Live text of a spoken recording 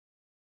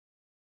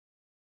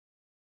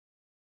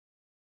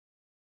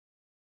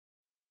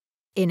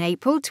In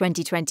April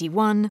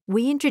 2021,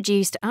 we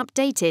introduced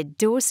updated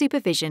door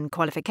supervision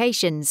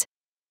qualifications.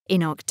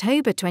 In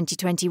October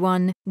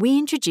 2021, we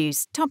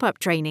introduced top-up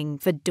training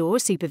for door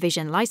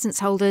supervision license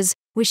holders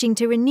wishing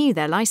to renew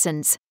their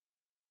license.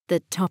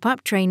 The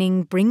top-up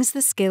training brings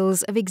the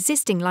skills of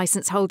existing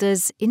license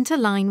holders into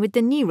line with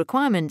the new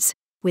requirements,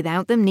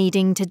 without them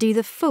needing to do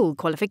the full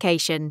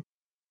qualification.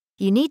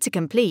 You need to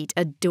complete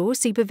a door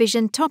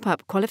supervision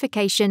top-up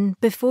qualification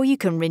before you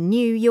can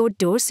renew your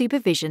door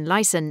supervision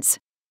license.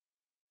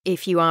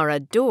 If you are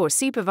a door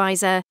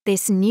supervisor,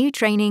 this new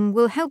training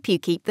will help you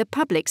keep the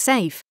public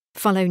safe,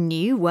 follow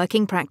new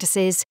working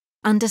practices,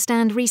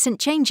 understand recent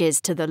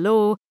changes to the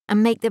law,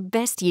 and make the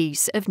best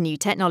use of new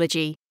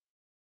technology.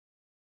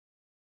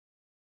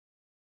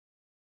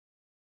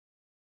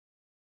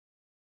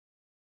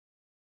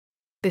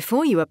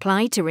 Before you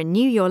apply to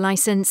renew your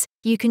license,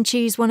 you can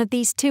choose one of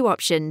these two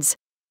options.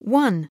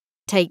 1.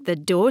 Take the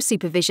door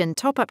supervision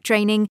top-up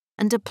training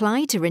and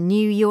apply to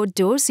renew your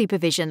door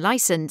supervision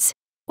license.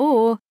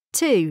 Or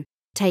 2.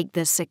 Take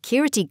the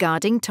security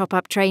guarding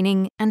top-up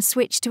training and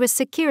switch to a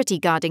security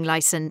guarding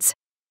license.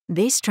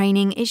 This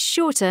training is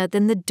shorter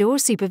than the door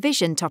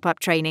supervision top-up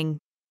training.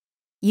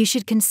 You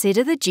should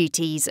consider the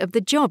duties of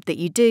the job that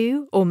you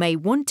do or may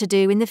want to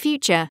do in the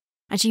future,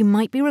 as you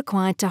might be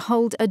required to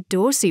hold a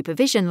door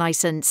supervision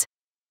license.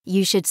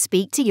 You should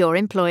speak to your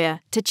employer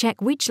to check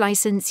which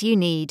license you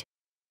need.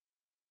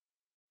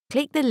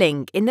 Click the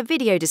link in the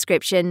video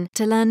description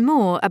to learn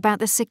more about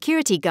the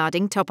security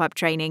guarding top-up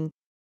training.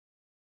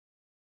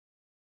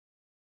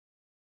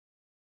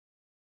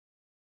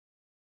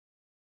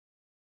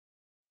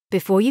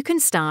 Before you can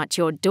start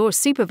your door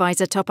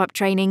supervisor top-up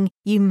training,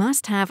 you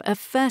must have a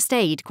first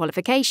aid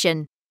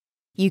qualification.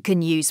 You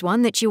can use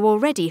one that you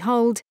already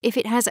hold if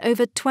it has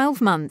over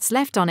 12 months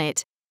left on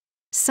it.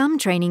 Some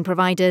training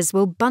providers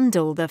will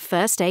bundle the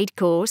first aid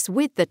course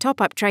with the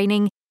top-up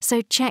training,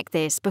 so check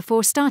this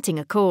before starting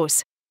a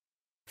course.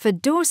 For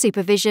door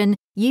supervision,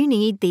 you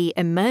need the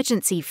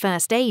Emergency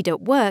First Aid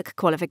at Work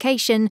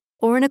qualification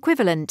or an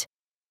equivalent.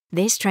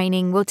 This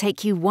training will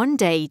take you 1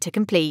 day to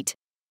complete.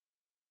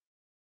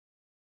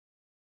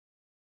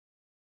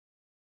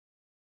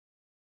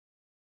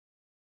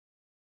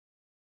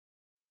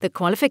 The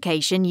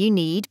qualification you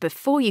need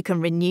before you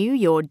can renew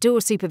your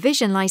door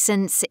supervision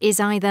license is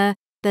either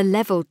the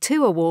Level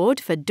 2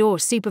 award for door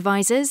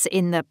supervisors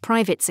in the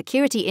private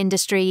security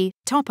industry,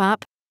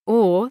 top-up,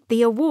 or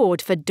the award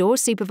for door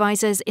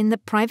supervisors in the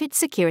private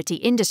security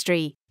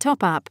industry,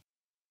 top-up.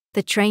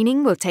 The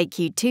training will take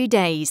you 2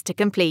 days to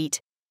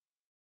complete.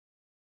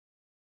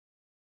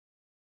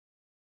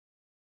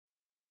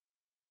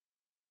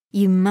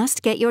 You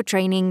must get your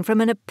training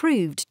from an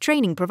approved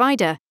training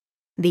provider.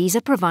 These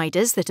are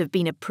providers that have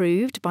been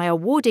approved by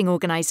awarding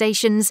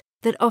organisations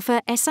that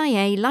offer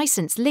SIA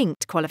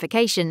license-linked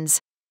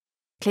qualifications.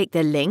 Click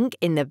the link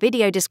in the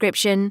video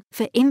description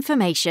for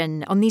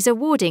information on these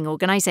awarding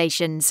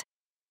organisations.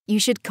 You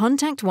should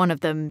contact one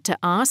of them to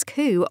ask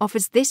who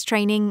offers this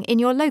training in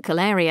your local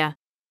area.